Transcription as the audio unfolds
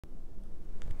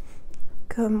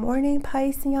Good morning,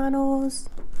 Pisceanos.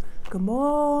 Good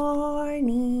morning.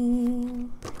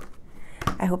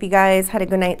 I hope you guys had a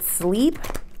good night's sleep.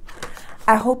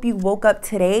 I hope you woke up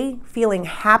today feeling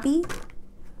happy,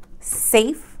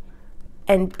 safe,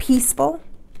 and peaceful.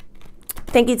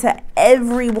 Thank you to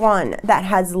everyone that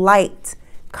has liked,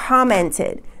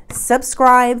 commented,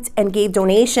 subscribed, and gave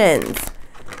donations.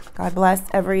 God bless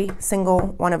every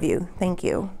single one of you. Thank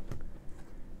you.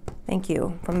 Thank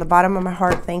you. From the bottom of my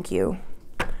heart, thank you.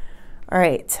 All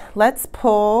right, let's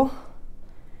pull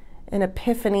an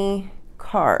Epiphany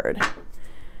card. Let's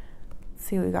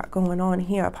see what we got going on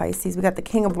here, Pisces. We got the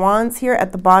King of Wands here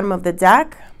at the bottom of the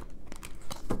deck.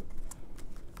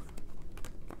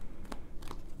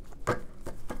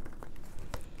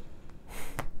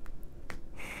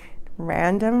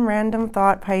 Random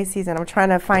thought, Pisces, and I'm trying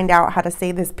to find out how to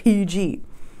say this PG.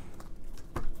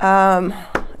 King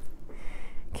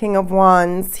of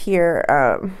Wands here.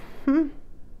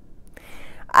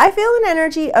 I feel an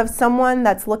energy of someone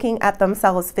that's looking at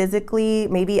themselves physically,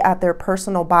 maybe at their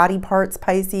personal body parts,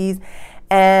 Pisces,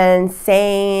 and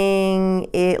saying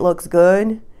it looks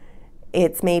good.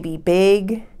 It's maybe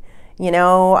big, you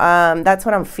know, that's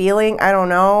what I'm feeling. I don't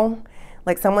know.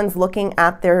 Like someone's looking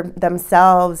at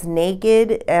themselves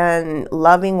naked and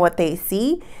loving what they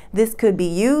see. This could be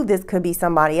you. This could be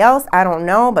somebody else. I don't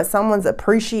know, but someone's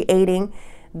appreciating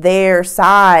their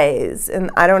size. And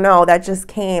I don't know, that just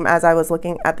came as I was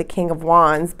looking at the King of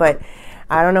Wands, but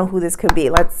I don't know who this could be.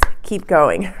 Let's keep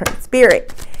going.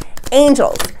 Spirit,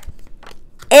 angels,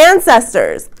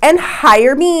 ancestors, and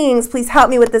higher beings, please help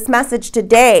me with this message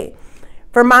today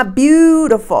for my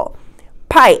beautiful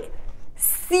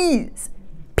Pisces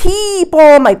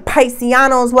people, my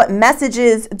Pisceanos. What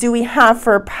messages do we have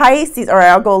for Pisces? All right,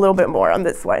 I'll go a little bit more on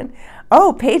this one.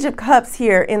 Oh, Page of Cups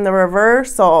here in the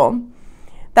reversal.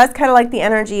 That's kind of like the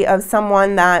energy of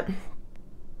someone that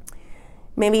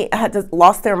maybe had just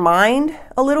lost their mind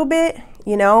a little bit.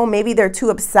 You know, maybe they're too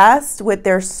obsessed with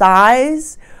their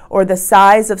size or the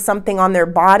size of something on their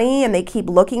body and they keep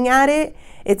looking at it.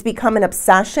 It's become an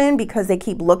obsession because they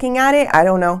keep looking at it. I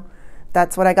don't know.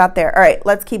 That's what I got there. All right,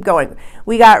 let's keep going.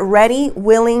 We got ready,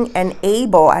 willing, and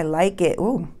able. I like it.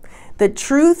 Ooh. The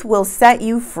truth will set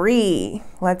you free.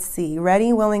 Let's see.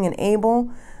 Ready, willing, and able.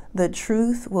 The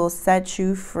truth will set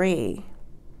you free.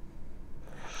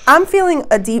 I'm feeling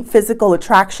a deep physical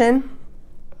attraction.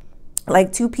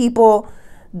 Like two people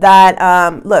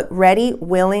that look ready,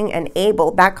 willing, and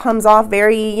able. That comes off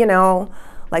very, you know,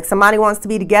 like somebody wants to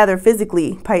be together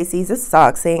physically, Pisces. This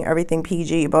sucks saying everything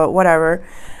PG, but whatever.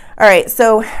 All right,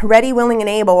 so ready, willing, and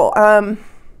able.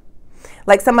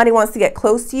 Like somebody wants to get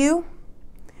close to you.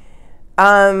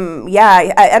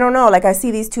 Yeah, I don't know. Like I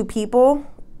see these two people,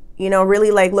 you know, really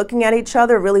like looking at each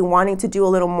other, really wanting to do a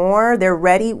little more. They're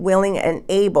ready, willing, and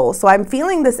able. So I'm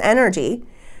feeling this energy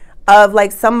of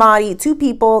like somebody, two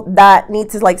people that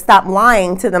need to like stop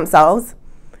lying to themselves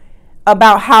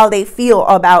about how they feel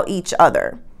about each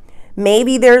other.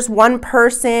 Maybe there's one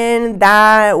person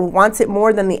that wants it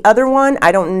more than the other one.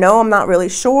 I don't know. I'm not really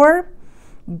sure.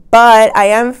 But I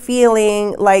am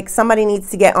feeling like somebody needs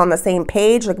to get on the same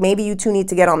page. Like maybe you two need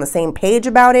to get on the same page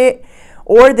about it.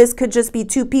 Or this could just be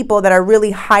two people that are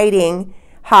really hiding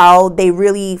how they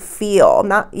really feel.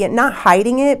 Not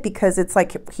hiding it because it's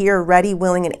like here, ready,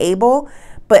 willing, and able.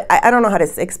 But I don't know how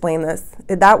to explain this.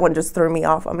 That one just threw me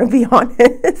off. I'm going to be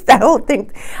honest. I don't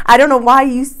think, I don't know why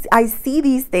I see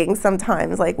these things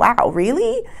sometimes. Like, wow,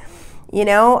 really? You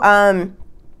know?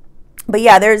 But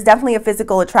yeah, there's definitely a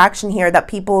physical attraction here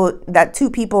that two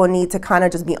people need to kind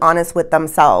of just be honest with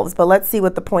themselves. But let's see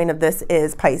what the point of this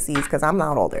is, Pisces, because I'm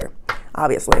not older,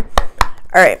 obviously.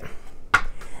 All right.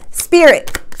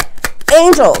 Spirit,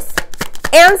 angels,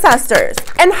 ancestors,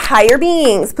 and higher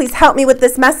beings, please help me with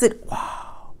this message. Wow.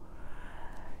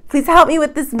 Please help me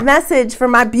with this message for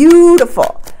my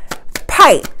beautiful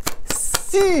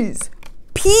Pisces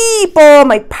people,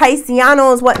 my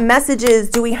Pisceanos. What messages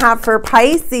do we have for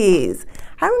Pisces?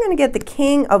 How are we going to get the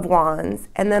King of Wands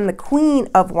and then the Queen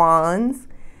of Wands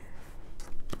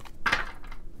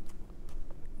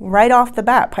right off the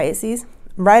bat, Pisces?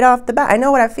 Right off the bat. I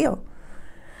know what I feel.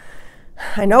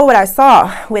 I know what I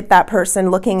saw with that person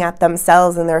looking at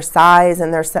themselves and their size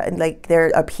and their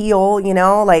appeal, you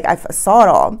know, like I saw it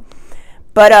all.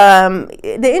 But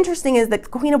the interesting is that the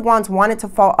Queen of Wands wanted to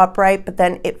fall upright, but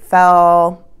then it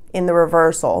fell in the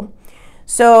reversal.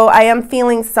 So I am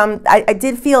feeling I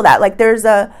did feel that like there's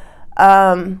a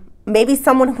maybe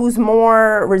someone who's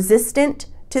more resistant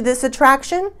to this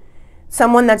attraction,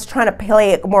 someone that's trying to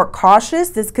play it more cautious.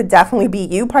 This could definitely be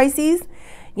you, Pisces.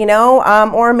 You know,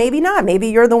 or maybe not. Maybe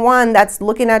you're the one that's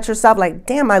looking at yourself like,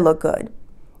 damn, I look good.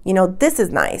 you know, this is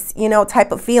nice, you know,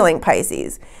 type of feeling,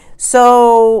 Pisces.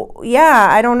 So yeah,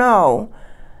 I don't know.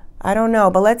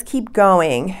 But let's keep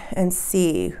going and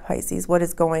see, Pisces, what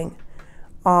is going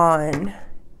on.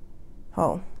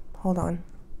 Oh, hold on.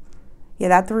 Yeah,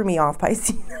 that threw me off,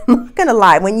 Pisces. I'm not gonna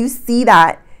lie. When you see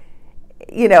that,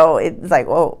 you know, it's like,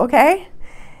 whoa, okay.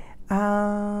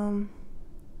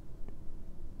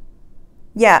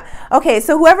 Yeah. Okay,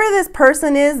 so whoever this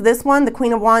person is, this one, the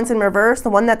Queen of Wands in reverse, the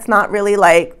one that's not really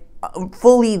like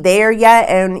fully there yet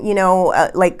and, you know,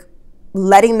 like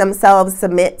letting themselves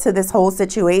submit to this whole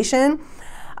situation.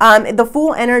 The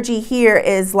Fool energy here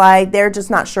is like they're just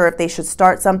not sure if they should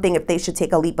start something, if they should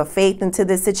take a leap of faith into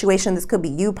this situation. This could be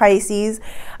you, Pisces.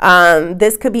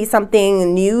 This could be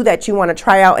something new that you want to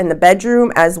try out in the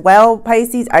bedroom as well,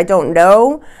 Pisces. I don't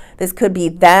know. This could be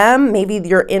them. Maybe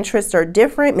your interests are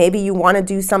different. Maybe you want to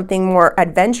do something more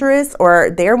adventurous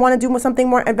or they want to do something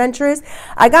more adventurous.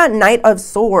 I got Knight of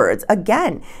Swords.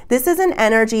 Again, this is an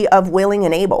energy of willing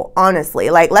and able, honestly.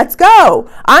 Like, let's go.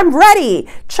 I'm ready.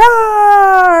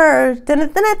 Charge.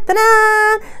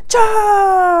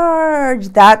 Charge.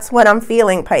 That's what I'm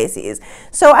feeling, Pisces.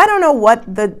 So I don't know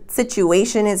what the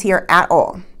situation is here at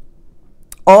all.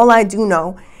 All I do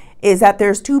know is that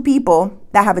there's two people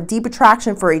that have a deep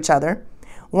attraction for each other.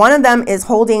 One of them is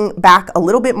holding back a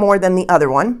little bit more than the other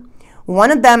one.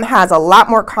 One of them has a lot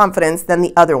more confidence than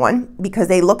the other one because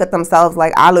they look at themselves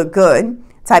like, I look good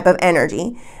type of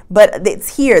energy. But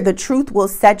it's here. The truth will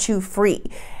set you free.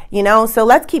 You know, so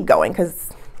let's keep going because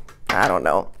I don't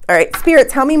know. All right, Spirit,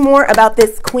 tell me more about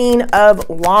this Queen of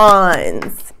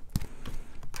Wands.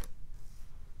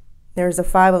 There's a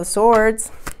Five of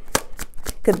Swords.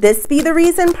 Could this be the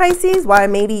reason, Pisces, why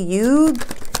maybe you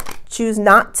choose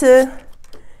not to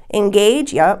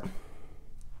engage? Yep.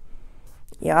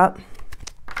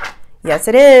 Yes,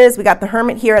 it is. We got the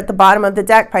Hermit here at the bottom of the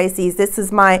deck, Pisces. This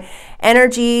is my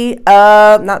energy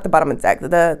of, not the bottom of the deck,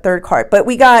 the third card. But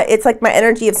we got, it's like my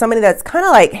energy of somebody that's kind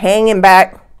of like hanging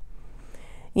back,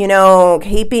 you know,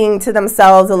 keeping to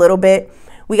themselves a little bit.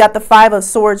 We got the Five of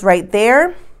Swords right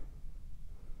there.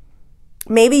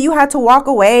 Maybe you had to walk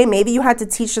away. Maybe you had to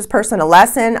teach this person a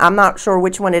lesson. I'm not sure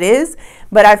which one it is,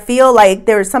 but I feel like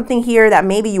there's something here that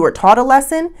maybe you were taught a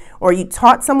lesson or you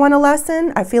taught someone a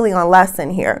lesson. I'm feeling a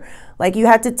lesson here. Like you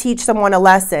had to teach someone a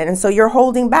lesson. And so you're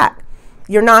holding back.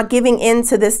 You're not giving in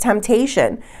to this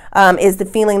temptation is the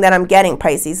feeling that I'm getting,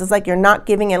 Pisces. It's like you're not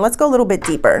giving in. Let's go a little bit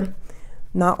deeper.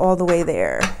 Not all the way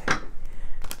there.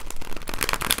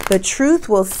 The truth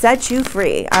will set you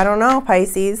free. I don't know,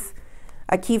 Pisces.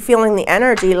 I keep feeling the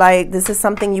energy like this is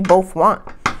something you both want,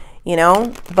 you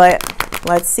know, but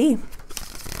let's see.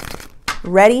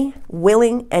 Ready,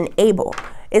 willing, and able.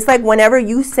 It's like whenever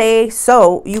you say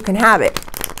so, you can have it.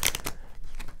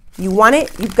 You want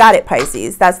it, you've got it,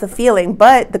 Pisces. That's the feeling.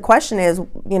 But the question is,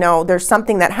 you know, there's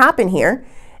something that happened here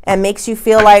and makes you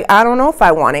feel like, I don't know if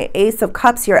I want it. Ace of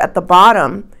Cups here at the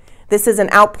bottom. This is an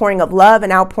outpouring of love,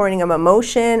 an outpouring of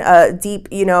emotion, a deep,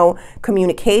 you know,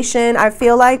 communication, I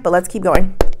feel like. But let's keep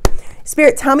going.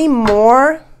 Spirit, tell me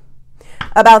more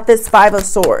about this Five of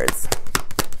Swords.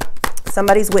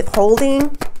 Somebody's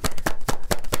withholding.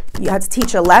 You had to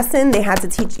teach a lesson. They had to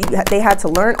teach, they had to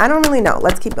learn. I don't really know.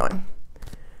 Let's keep going.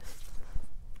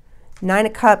 Nine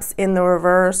of Cups in the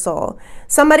reversal.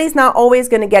 Somebody's not always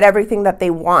going to get everything that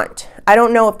they want. I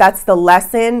don't know if that's the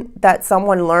lesson that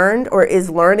someone learned or is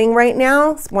learning right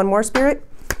now. One more, Spirit.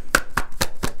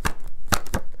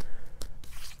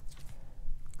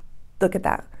 Look at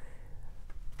that.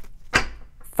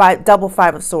 Double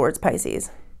Five of Swords, Pisces.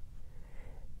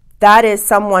 That is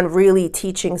someone really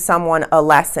teaching someone a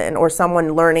lesson or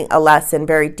someone learning a lesson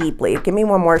very deeply. Give me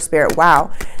one more, Spirit.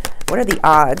 Wow. What are the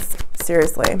odds?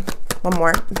 Seriously. One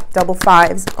more. Double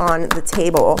fives on the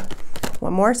table.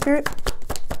 One more, Spirit.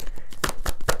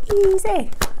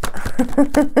 Easy.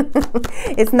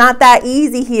 It's not that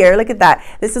easy here. Look at that.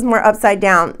 This is more upside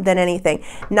down than anything.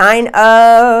 Nine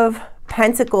of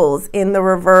Pentacles in the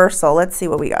reversal. Let's see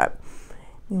what we got.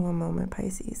 Give me one moment,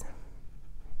 Pisces.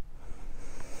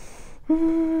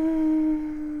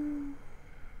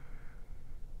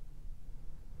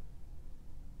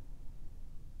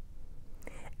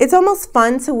 It's almost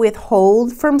fun to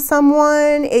withhold from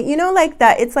someone. You know, like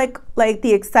that. It's like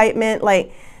the excitement,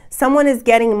 like someone is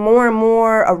getting more and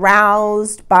more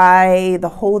aroused by the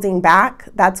holding back.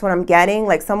 That's what I'm getting.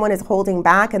 Like someone is holding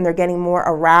back and they're getting more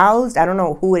aroused. I don't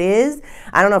know who it is.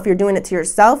 I don't know if you're doing it to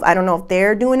yourself. I don't know if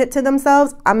they're doing it to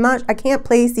themselves. I can't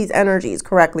place these energies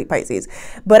correctly, Pisces.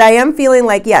 But I am feeling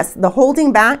like, yes, the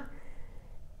holding back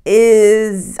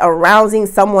is arousing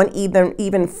someone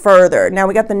even further. Now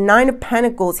we got the Nine of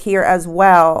Pentacles here as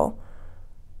well.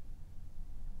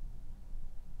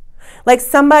 Like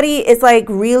somebody is like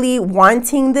really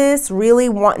wanting this, really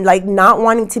like not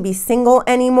wanting to be single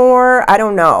anymore. I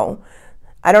don't know.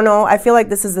 I don't know. I feel like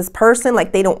this is this person,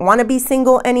 like they don't want to be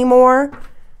single anymore.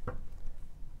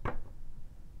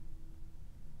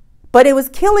 But it was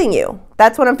killing you.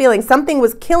 That's what I'm feeling. Something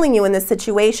was killing you in this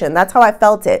situation. That's how I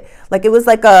felt it. Like it was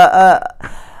like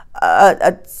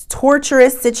a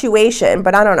torturous situation,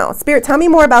 but I don't know. Spirit, tell me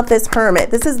more about this Hermit.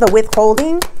 This is the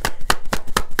withholding.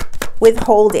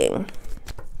 Withholding.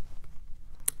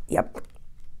 Yep.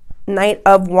 Knight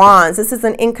of Wands. This is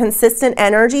an inconsistent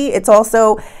energy. It's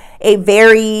also a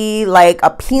very like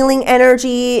appealing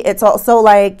energy. It's also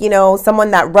like, you know,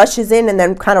 someone that rushes in and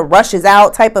then kind of rushes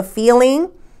out type of feeling.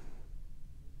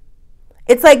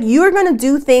 It's like you're going to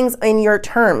do things in your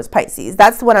terms, Pisces.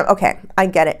 That's what okay, I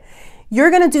get it. You're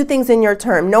going to do things in your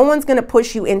term. No one's going to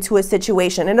push you into a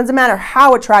situation. It doesn't matter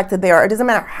how attractive they are. It doesn't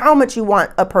matter how much you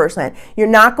want a person. You're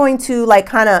not going to like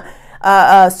kind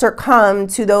of succumb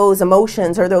to those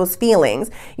emotions or those feelings.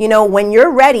 You know, when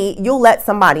you're ready, you'll let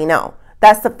somebody know.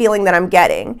 That's the feeling that I'm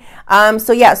getting.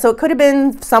 So yeah, so it could have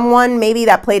been someone maybe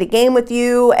that played a game with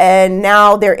you and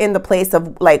now they're in the place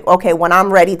of like, okay, when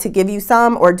I'm ready to give you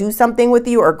some or do something with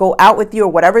you or go out with you or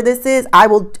whatever this is, I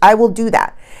will do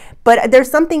that. But there's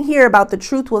something here about the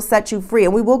truth will set you free,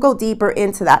 and we will go deeper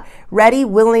into that. Ready,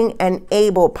 willing, and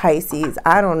able, Pisces.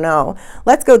 I don't know.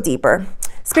 Let's go deeper.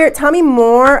 Spirit, tell me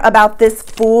more about this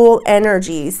Fool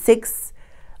energy. 6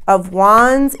 of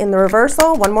Wands in the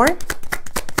reversal. One more.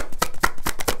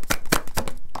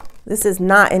 This is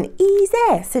not an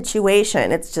easy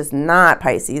situation. It's just not,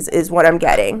 Pisces, is what I'm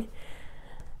getting.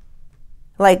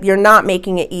 Like you're not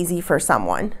making it easy for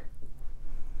someone.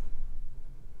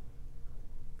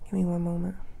 Give me one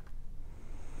moment.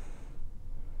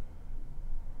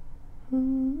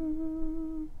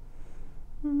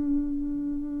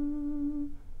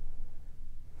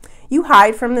 You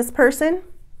hide from this person.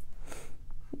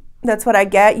 That's what I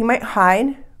get. You might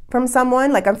hide from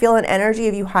someone. Like I'm feeling energy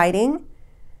of you hiding.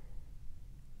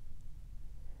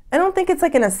 I don't think it's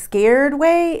like in a scared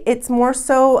way. It's more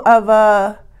so of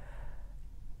a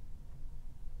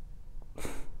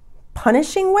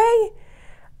punishing way.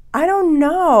 I don't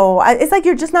know. It's like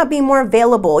you're just not being more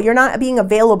available. You're not being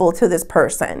available to this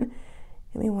person.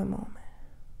 Give me one moment.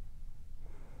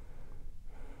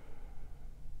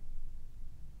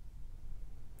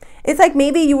 It's like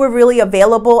maybe you were really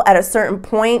available at a certain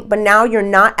point, but now you're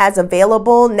not as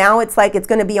available. Now it's like it's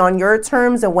going to be on your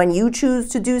terms and when you choose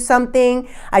to do something.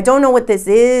 I don't know what this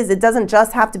is. It doesn't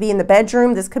just have to be in the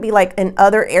bedroom. This could be like in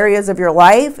other areas of your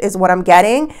life is what I'm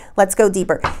getting. Let's go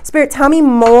deeper. Spirit, tell me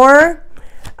more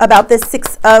about this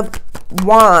 6 of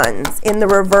Wands in the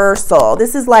reversal.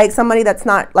 This is like somebody that's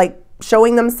not like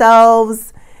showing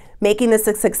themselves, making this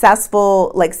a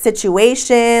successful like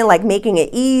situation, like making it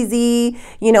easy,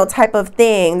 you know, type of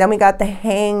thing. Then we got the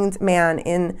Hanged Man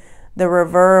in the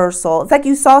reversal. It's like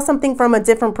you saw something from a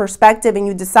different perspective and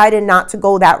you decided not to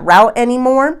go that route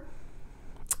anymore.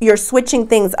 You're switching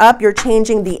things up. You're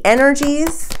changing the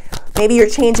energies. Maybe you're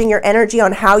changing your energy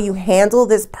on how you handle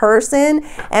this person.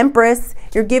 Empress,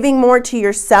 you're giving more to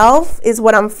yourself is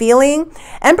what I'm feeling.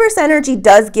 Empress energy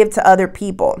does give to other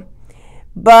people.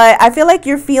 But I feel like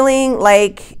you're feeling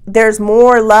like there's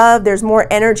more love, there's more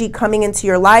energy coming into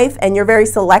your life, and you're very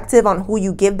selective on who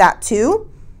you give that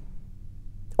to.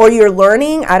 Or you're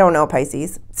learning. I don't know,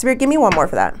 Pisces. Spirit, give me one more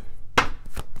for that.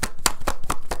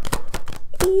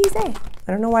 Easy.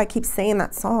 I don't know why I keep saying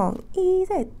that song.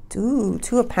 Easy. Dude,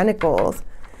 2 of Pentacles.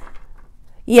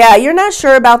 Yeah, you're not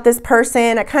sure about this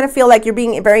person. I kind of feel like you're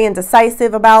being very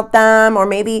indecisive about them, or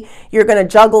maybe you're going to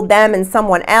juggle them and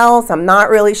someone else. I'm not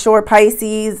really sure,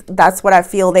 Pisces. That's what I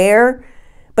feel there.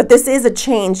 But this is a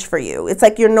change for you. It's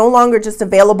like you're no longer just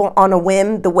available on a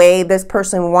whim the way this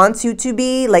person wants you to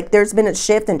be. Like there's been a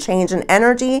shift and change in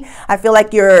energy. I feel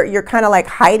like you're kind of like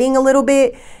hiding a little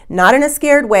bit, not in a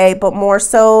scared way, but more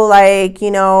so like, you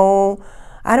know,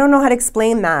 I don't know how to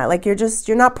explain that. Like you're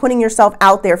not putting yourself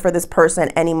out there for this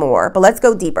person anymore. But let's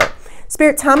go deeper.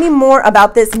 Spirit, tell me more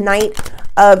about this Knight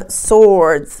of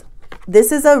Swords.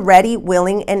 This is a ready,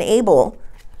 willing, and able,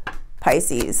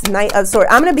 Pisces. Knight of Swords.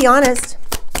 I'm going to be honest.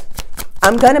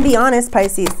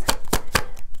 Pisces.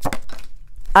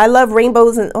 I love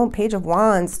rainbows and, oh, Page of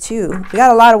Wands too. We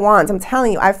got a lot of wands. I'm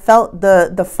telling you, I felt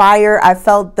the fire. I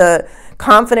felt the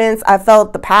confidence. I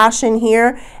felt the passion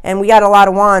here, and we got a lot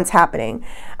of wands happening.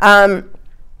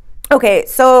 Okay,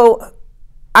 so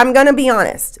I'm going to be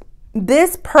honest.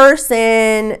 This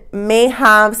person may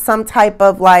have some type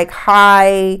of like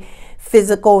high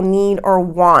physical need or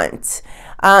want.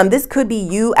 This could be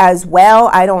you as well.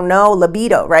 I don't know.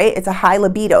 Libido, right? It's a high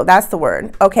libido. That's the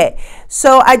word. Okay.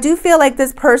 So I do feel like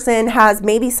this person has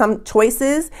maybe some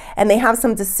choices and they have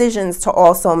some decisions to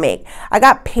also make. I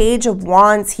got Page of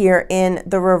Wands here in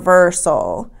the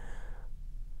reversal.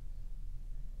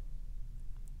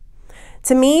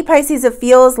 To me, Pisces, it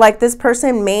feels like this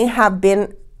person may have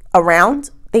been around.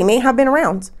 They may have been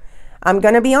around. I'm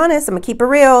going to be honest. I'm going to keep it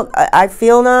real. I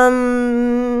feel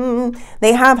them.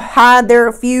 They have had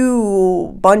their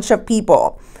few bunch of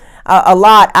people. A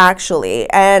lot, actually.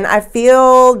 And I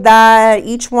feel that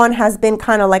each one has been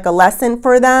kind of like a lesson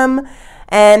for them.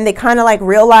 And they kind of like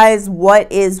realize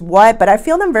what is what. But I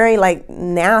feel them very like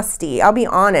nasty. I'll be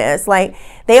honest. Like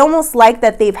they almost like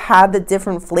that they've had the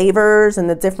different flavors and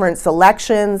the different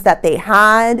selections that they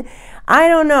had. I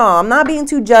don't know. I'm not being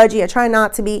too judgy. I try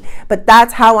not to be, but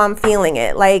that's how I'm feeling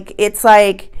it. Like, it's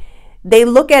like they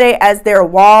look at it as their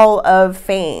wall of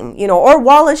fame, you know, or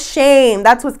wall of shame.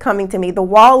 That's what's coming to me. The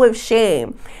wall of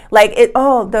shame. Like it.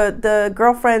 Oh, the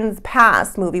Girlfriend's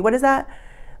Past movie. What is that?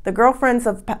 The Girlfriends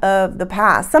of the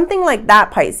Past. Something like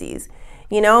that, Pisces.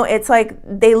 You know, it's like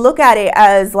they look at it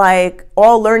as like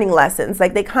all learning lessons.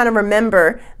 Like they kind of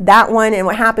remember that one and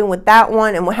what happened with that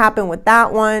one and what happened with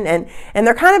that one. And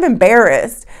they're kind of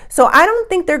embarrassed. So I don't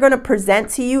think they're going to present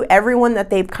to you everyone that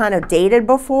they've kind of dated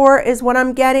before is what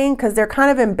I'm getting, because they're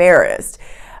kind of embarrassed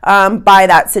by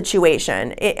that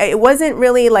situation. It wasn't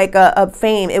really like a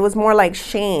fame. It was more like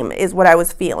shame is what I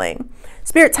was feeling.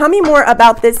 Spirit, tell me more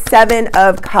about this Seven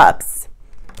of Cups.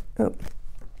 Ooh.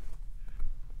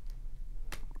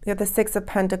 We have the Six of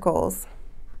Pentacles.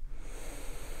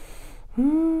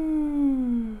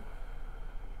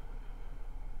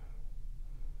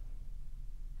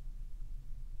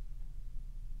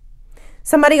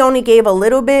 Somebody only gave a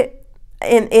little bit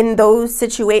in those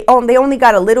situations. Oh, they only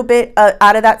got a little bit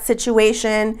out of that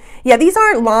situation. Yeah, these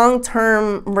aren't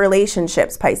long-term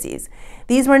relationships, Pisces.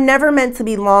 These were never meant to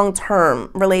be long-term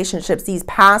relationships. These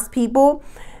past people,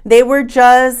 they were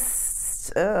just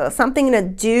something to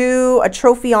do, a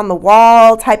trophy on the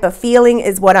wall type of feeling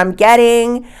is what I'm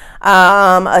getting.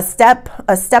 A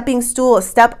stepping stool, a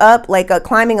step up, like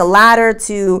climbing a ladder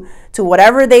to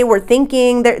whatever they were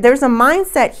thinking. There's a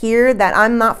mindset here that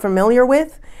I'm not familiar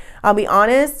with. I'll be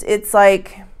honest. It's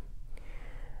like,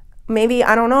 maybe,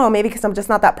 I don't know, maybe because I'm just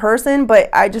not that person, but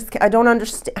I don't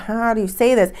understand. How do you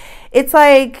say this? It's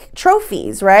like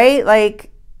trophies, right? Like,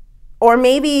 or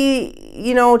maybe,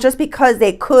 you know, just because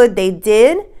they could, they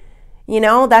did. You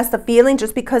know, that's the feeling.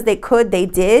 Just because they could, they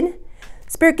did.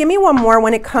 Spirit, give me one more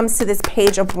when it comes to this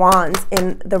Page of Wands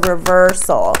in the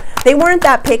reversal. They weren't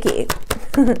that picky.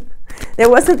 It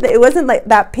wasn't like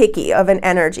that picky of an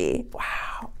energy.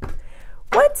 Wow.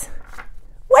 What?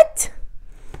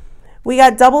 We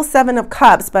got double Seven of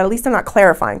Cups, but at least I'm not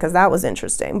clarifying because that was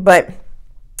interesting. But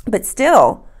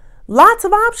still, lots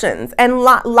of options and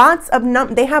lots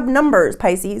of they have numbers,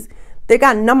 Pisces. They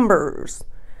got numbers.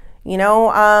 You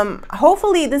know,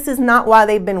 hopefully this is not why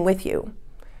they've been with you.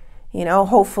 You know,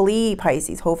 hopefully,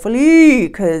 Pisces, hopefully,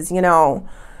 because, you know,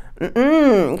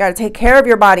 you got to take care of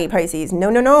your body, Pisces.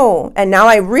 No. And now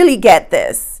I really get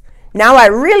this. Now I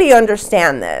really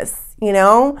understand this, you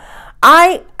know.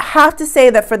 I have to say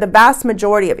that for the vast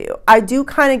majority of you, I do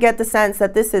kind of get the sense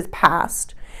that this is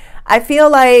past. I feel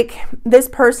like this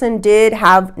person did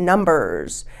have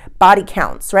numbers, body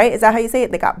counts, right? Is that how you say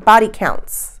it? They got body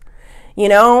counts, you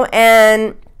know?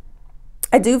 And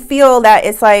I do feel that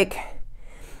it's like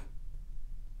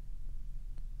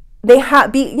they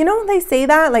have, you know, they say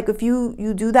that, like if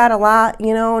you do that a lot,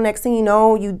 you know, next thing you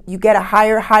know, you get a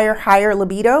higher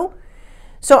libido.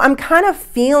 So I'm kind of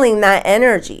feeling that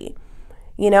energy.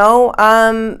 You know,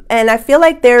 and I feel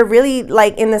like they're really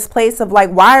like in this place of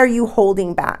like, why are you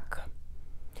holding back?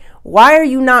 Why are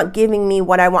you not giving me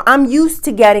what I want? I'm used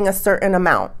to getting a certain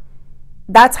amount.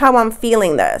 That's how I'm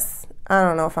feeling this. I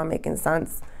don't know if I'm making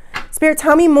sense. Spirit,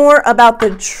 tell me more about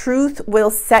the truth will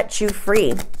set you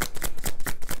free.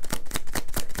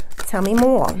 Tell me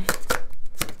more.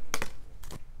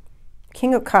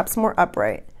 King of Cups, more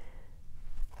upright.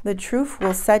 The truth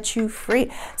will set you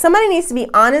free. Somebody needs to be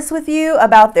honest with you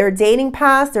about their dating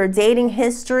past, their dating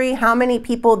history, how many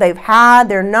people they've had,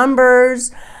 their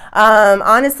numbers.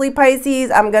 Honestly,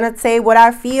 Pisces, I'm going to say what I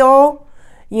feel.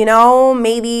 You know,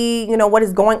 maybe, you know, what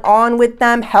is going on with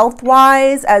them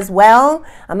health-wise as well.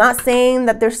 I'm not saying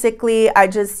that they're sickly. I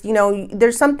just, you know,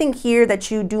 there's something here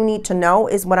that you do need to know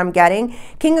is what I'm getting.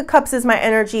 King of Cups is my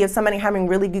energy of somebody having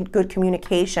really good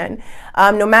communication,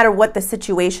 no matter what the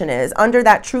situation is. Under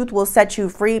that truth will set you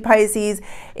free, Pisces,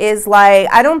 is like,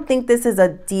 I don't think this is a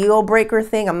deal breaker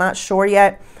thing. I'm not sure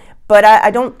yet. but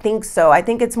I don't think so. I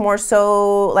think it's more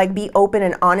so like be open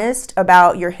and honest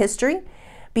about your history.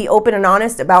 Be open and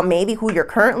honest about maybe who you're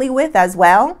currently with as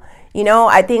well. You know,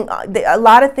 I think a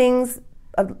lot of things,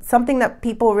 something that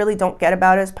people really don't get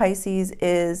about us Pisces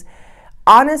is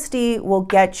honesty will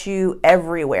get you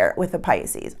everywhere with a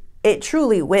Pisces. It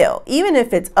truly will. Even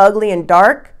if it's ugly and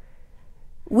dark,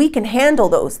 we can handle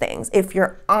those things if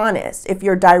you're honest, if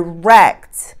you're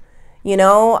direct, you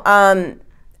know.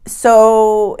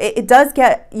 So it does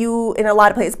get you in a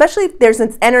lot of places, especially if there's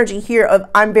this energy here of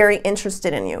I'm very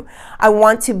interested in you. I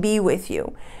want to be with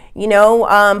you, you know,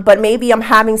 but maybe I'm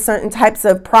having certain types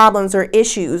of problems or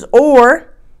issues,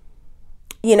 or,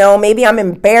 you know, maybe I'm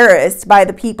embarrassed by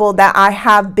the people that I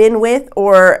have been with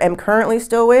or am currently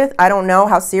still with. I don't know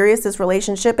how serious this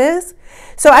relationship is.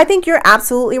 So I think you're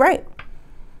absolutely right.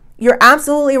 You're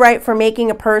absolutely right for making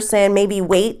a person maybe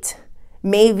wait,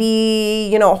 maybe,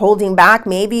 you know, holding back,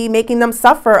 maybe making them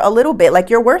suffer a little bit. Like,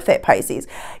 you're worth it, Pisces.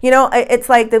 You know, it's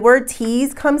like the word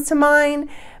tease comes to mind,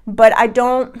 but I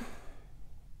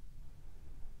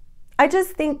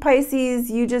just think,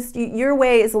 Pisces, your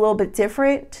way is a little bit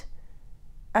different.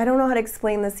 I don't know how to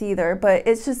explain this either, but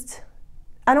it's just,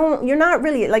 you're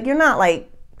not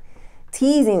like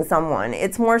teasing someone.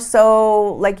 It's more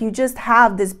so like you just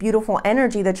have this beautiful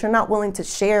energy that you're not willing to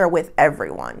share with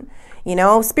everyone. You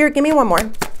know, Spirit, give me one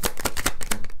more.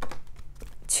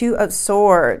 Two of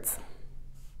Swords.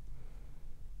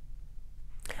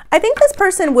 I think this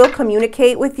person will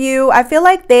communicate with you. I feel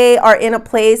like they are in a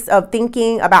place of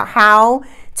thinking about how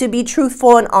to be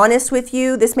truthful and honest with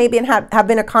you. This may have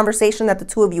been a conversation that the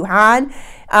two of you had.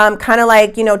 Kind of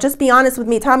like, you know, just be honest with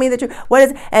me. Tell me the truth.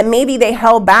 And maybe they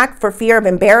held back for fear of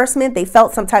embarrassment. They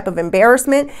felt some type of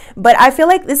embarrassment. But I feel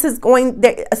like this is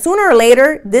sooner or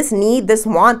later, this need, this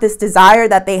want, this desire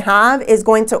that they have is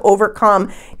going to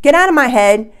overcome. Get out of my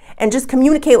head and just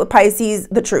communicate with Pisces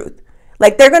the truth.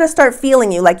 Like, they're going to start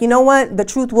feeling you. Like, you know what? The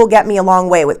truth will get me a long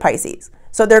way with Pisces.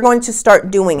 So they're going to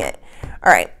start doing it.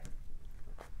 All right.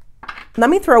 Let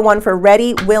me throw one for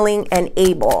ready, willing, and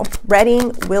able. Ready,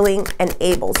 willing, and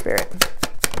able, Spirit.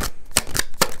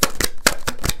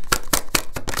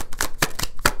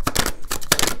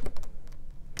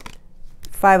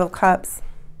 Five of Cups.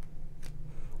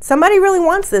 Somebody really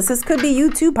wants this. This could be you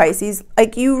too, Pisces.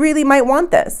 Like, you really might want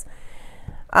this.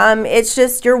 It's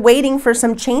just you're waiting for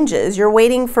some changes. You're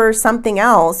waiting for something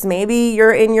else. Maybe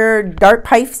you're in your dark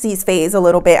Pisces phase a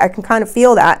little bit. I can kind of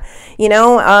feel that, you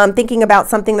know, thinking about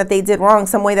something that they did wrong,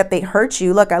 some way that they hurt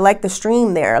you. Look, I like the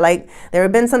stream there. Like, there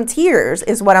have been some tears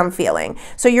is what I'm feeling.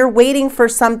 So you're waiting for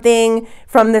something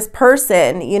from this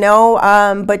person, you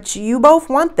know, but you both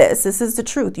want this. This is the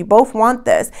truth. You both want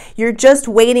this. You're just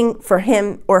waiting for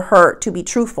him or her to be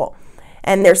truthful.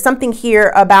 And there's something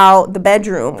here about the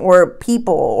bedroom or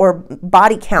people or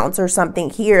body counts or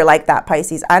something here like that,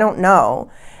 Pisces. I don't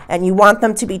know. And you want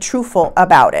them to be truthful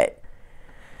about it.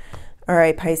 All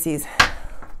right, Pisces.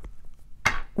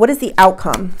 What is the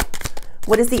outcome?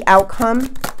 What is the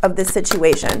outcome of this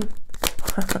situation?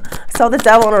 I saw the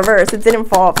Devil in reverse. It didn't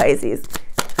fall, Pisces.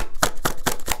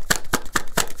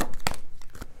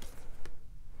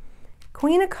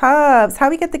 Queen of Cups.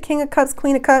 How we get the King of Cups,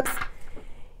 Queen of Cups?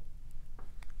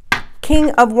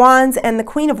 King of Wands and the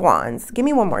Queen of Wands. Give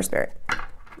me one more, Spirit.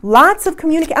 Lots of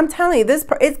communication. I'm telling you, this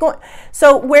it's going.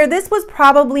 So where this was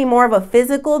probably more of a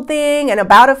physical thing and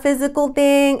about a physical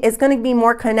thing, it's going to be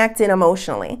more connected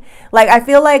emotionally. Like, I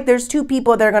feel like there's two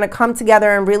people that are going to come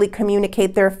together and really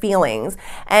communicate their feelings.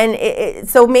 And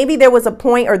so maybe there was a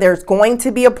point, or there's going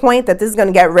to be a point, that this is going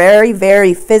to get very,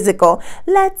 very physical.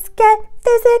 Let's get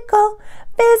physical,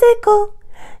 physical.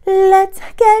 Let's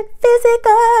get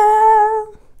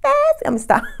physical. I'm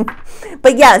stop.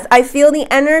 But yes, I feel the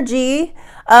energy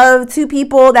of two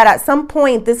people that at some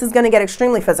point this is going to get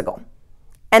extremely physical.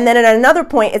 And then at another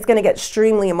point, it's going to get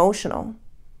extremely emotional.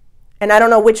 And I don't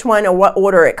know which one or what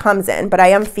order it comes in, but I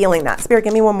am feeling that. Spirit,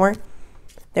 give me one more.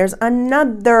 There's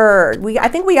another. I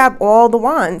think we have all the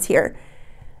wands here.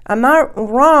 I'm not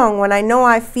wrong when I know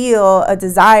I feel a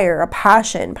desire, a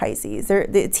passion, Pisces.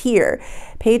 It's here.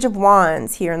 Page of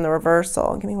Wands here in the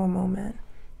reversal. Give me one moment.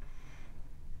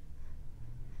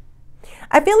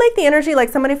 I feel like the energy, like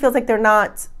somebody feels like they're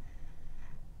not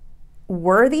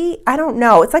worthy. I don't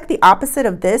know. It's like the opposite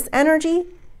of this energy.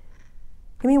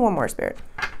 Give me one more, Spirit.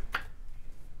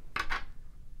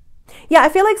 Yeah, I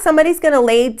feel like somebody's going to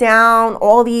lay down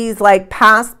all these like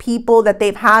past people that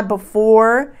they've had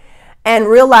before and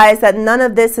realize that none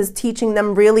of this is teaching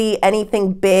them really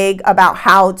anything big about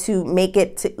how to make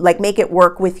it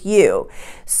work with you.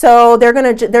 So they're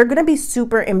going to be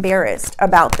super embarrassed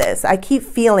about this. I keep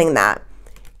feeling that.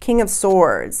 King of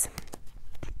Swords.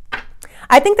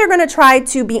 I think they're going to try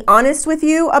to be honest with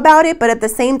you about it, but at the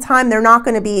same time, they're not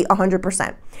going to be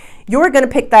 100%. You're going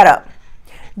to pick that up.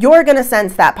 You're going to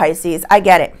sense that, Pisces. I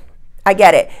get it. I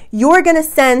get it. You're going to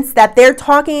sense that they're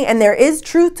talking and there is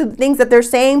truth to the things that they're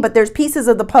saying, but there's pieces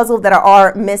of the puzzle that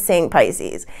are missing,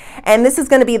 Pisces. And this is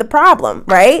going to be the problem,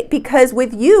 right? Because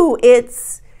with you,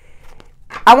 it's,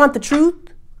 I want the truth,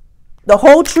 the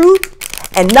whole truth,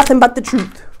 and nothing but the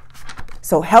truth.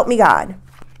 So help me God.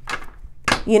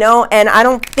 You know, and I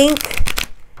don't think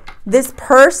this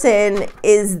person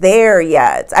is there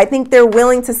yet. I think they're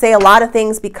willing to say a lot of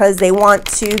things because they want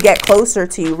to get closer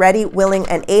to you. Ready, willing,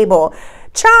 and able.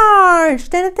 Charge.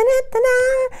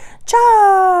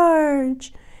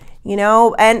 Charge. You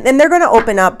know, and they're going to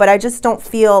open up, but I just don't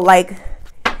feel like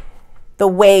the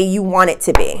way you want it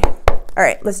to be. All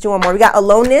right, let's do one more. We got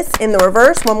aloneness in the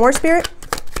reverse. One more, Spirit.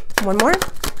 One more.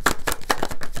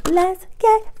 Let's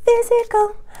get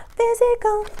physical.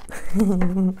 Physical.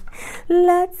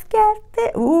 Let's get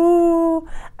fit. Ooh,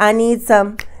 I need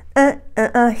some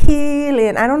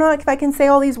healing. I don't know if I can say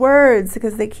all these words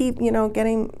because they keep, you know,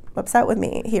 getting upset with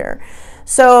me here.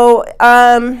 So,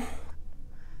 yeah,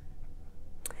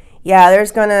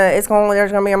 there's gonna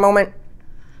be a moment.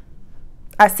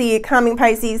 I see it coming,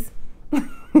 Pisces.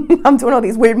 I'm doing all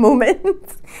these weird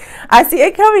movements. I see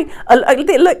it coming.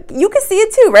 Look, you can see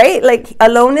it too, right? Like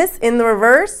aloneness in the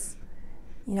reverse.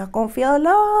 You're not going to feel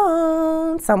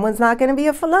alone. Someone's not going to be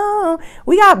alone.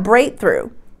 We got breakthrough.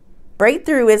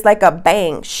 Breakthrough is like a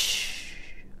bang. Shh.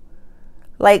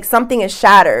 Like something is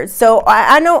shattered. So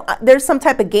I know there's some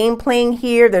type of game playing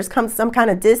here. There's some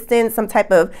kind of distance, some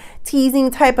type of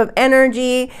teasing type of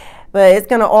energy. But it's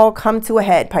going to all come to a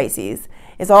head, Pisces.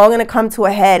 It's all going to come to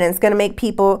a head. And it's going to make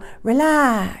people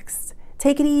relax.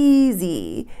 Take it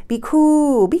easy. Be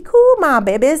cool. Be cool, my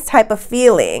babies type of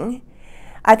feeling.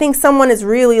 I think someone is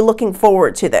really looking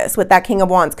forward to this with that King of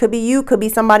Wands. Could be you, could be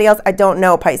somebody else. I don't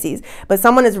know, Pisces. But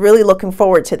someone is really looking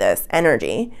forward to this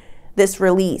energy. This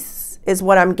release is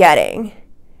what I'm getting.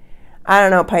 I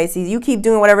don't know, Pisces. You keep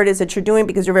doing whatever it is that you're doing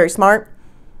because you're very smart.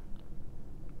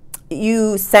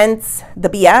 You sense the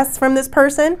BS from this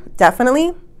person,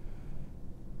 definitely.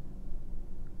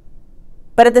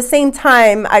 But at the same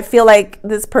time, I feel like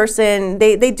this person,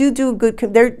 they do good.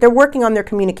 They're working on their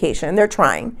communication. They're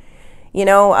trying. You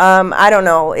know, I don't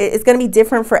know. It's going to be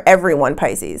different for everyone,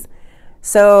 Pisces.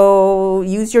 So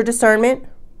use your discernment.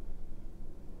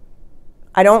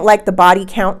 I don't like the body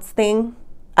counts thing.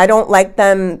 I don't like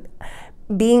them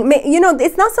being, you know,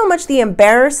 it's not so much the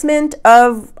embarrassment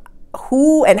of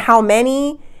who and how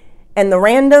many and the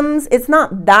randoms. It's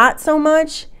not that so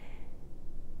much.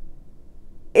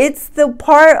 It's the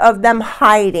part of them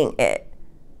hiding it.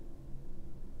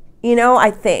 You know,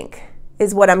 I think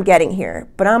is what I'm getting here,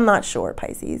 but I'm not sure,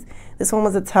 Pisces. This one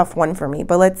was a tough one for me,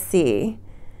 but let's see.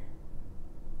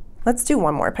 Let's do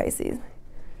one more, Pisces.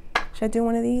 Should I do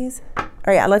one of these?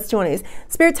 Oh yeah, let's do one of these.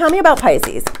 Spirit, tell me about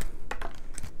Pisces.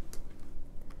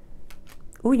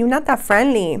 Ooh, you're not that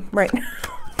friendly right now.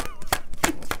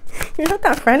 You're not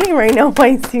that friendly right now,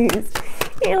 Pisces.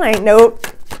 You're like, nope.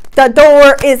 The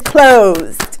door is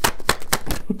closed.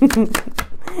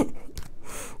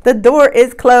 The door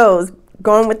is closed.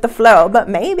 Going with the flow, but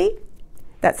maybe.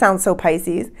 That sounds so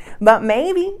Pisces. But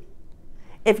maybe.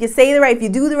 If you say the right, if you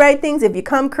do the right things, if you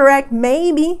come correct,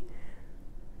 maybe.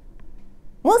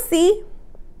 We'll see.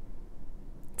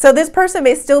 So this person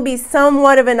may still be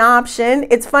somewhat of an option.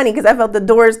 It's funny because I felt the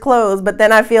door is closed, but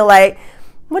then I feel like,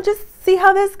 we'll just see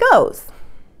how this goes.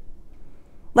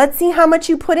 Let's see how much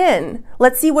you put in.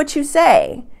 Let's see what you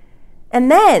say.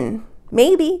 And then,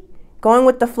 maybe. Going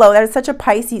with the flow. That is such a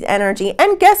Pisces energy.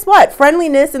 And guess what?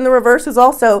 Friendliness in the reverse is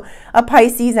also a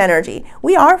Pisces energy.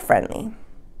 We are friendly.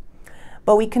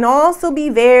 But we can also be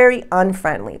very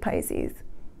unfriendly, Pisces.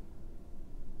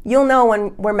 You'll know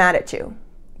when we're mad at you.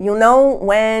 You'll know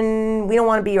when we don't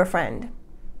want to be your friend.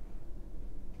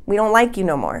 We don't like you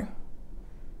no more.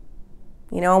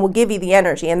 You know, we'll give you the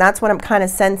energy. And that's what I'm kind of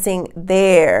sensing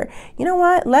there. You know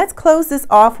what? Let's close this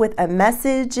off with a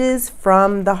messages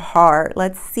from the heart.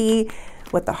 Let's see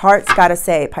what the heart's got to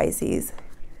say, Pisces.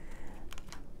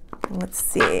 Let's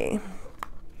see.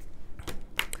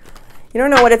 You don't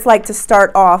know what it's like to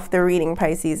start off the reading,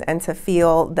 Pisces, and to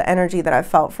feel the energy that I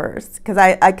felt first. Because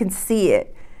I can see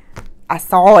it. I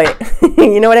saw it.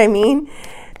 You know what I mean?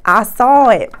 I saw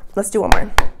it. Let's do one more.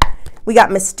 We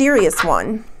got mysterious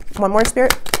one. One more,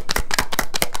 Spirit.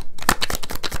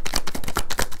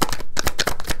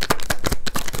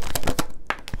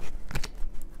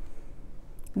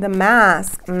 The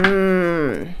mask. All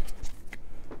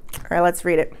right, let's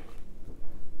read it.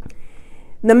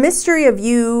 The mystery of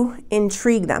you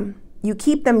intrigue them. You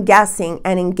keep them guessing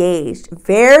and engaged.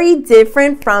 Very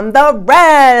different from the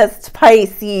rest,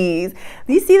 Pisces.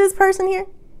 Do you see this person here?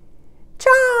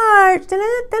 Charge.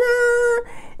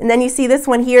 Da-da-da-da. And then you see this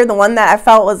one here, the one that I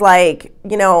felt was like,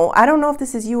 you know, I don't know if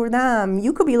this is you or them.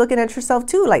 You could be looking at yourself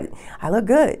too, like, I look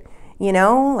good. You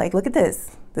know, like, look at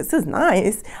this. This is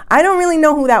nice. I don't really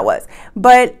know who that was.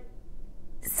 But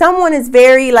someone is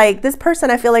very, like, this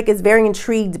person I feel like is very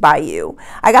intrigued by you.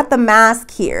 I got the mask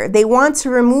here. They want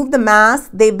to remove the mask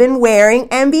they've been wearing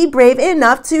and be brave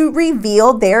enough to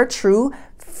reveal their true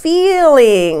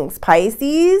feelings.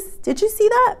 Pisces, did you see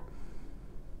that?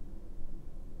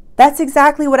 That's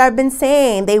exactly what I've been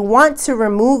saying. They want to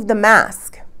remove the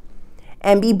mask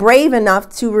and be brave enough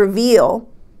to reveal.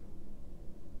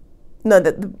 No,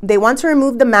 they want to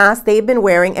remove the mask they've been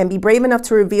wearing and be brave enough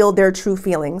to reveal their true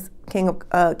feelings. King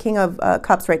of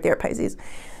Cups right there, Pisces.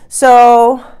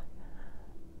 So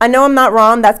I know I'm not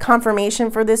wrong. That's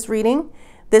confirmation for this reading.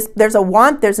 There's a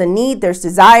want, there's a need, there's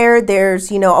desire,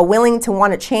 there's, you know, a willing to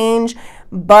want to change.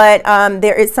 But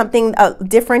there is something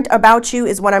different about you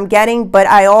is what I'm getting. But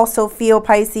I also feel,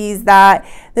 Pisces, that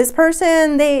this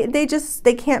person, they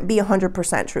can't be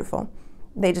 100% truthful.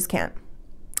 They just can't.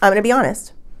 I'm going to be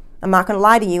honest. I'm not going to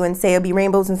lie to you and say it'll be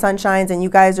rainbows and sunshines and you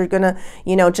guys are going to,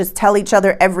 you know, just tell each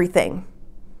other everything.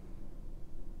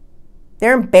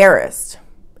 They're embarrassed.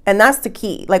 And that's the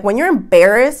key. Like, when you're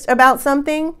embarrassed about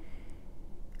something,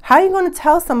 how are you going to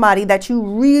tell somebody that you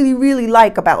really, really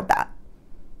like about that?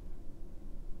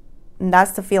 And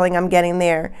that's the feeling I'm getting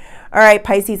there. All right,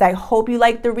 Pisces, I hope you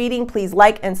liked the reading. Please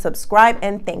like and subscribe,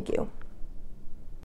 and thank you.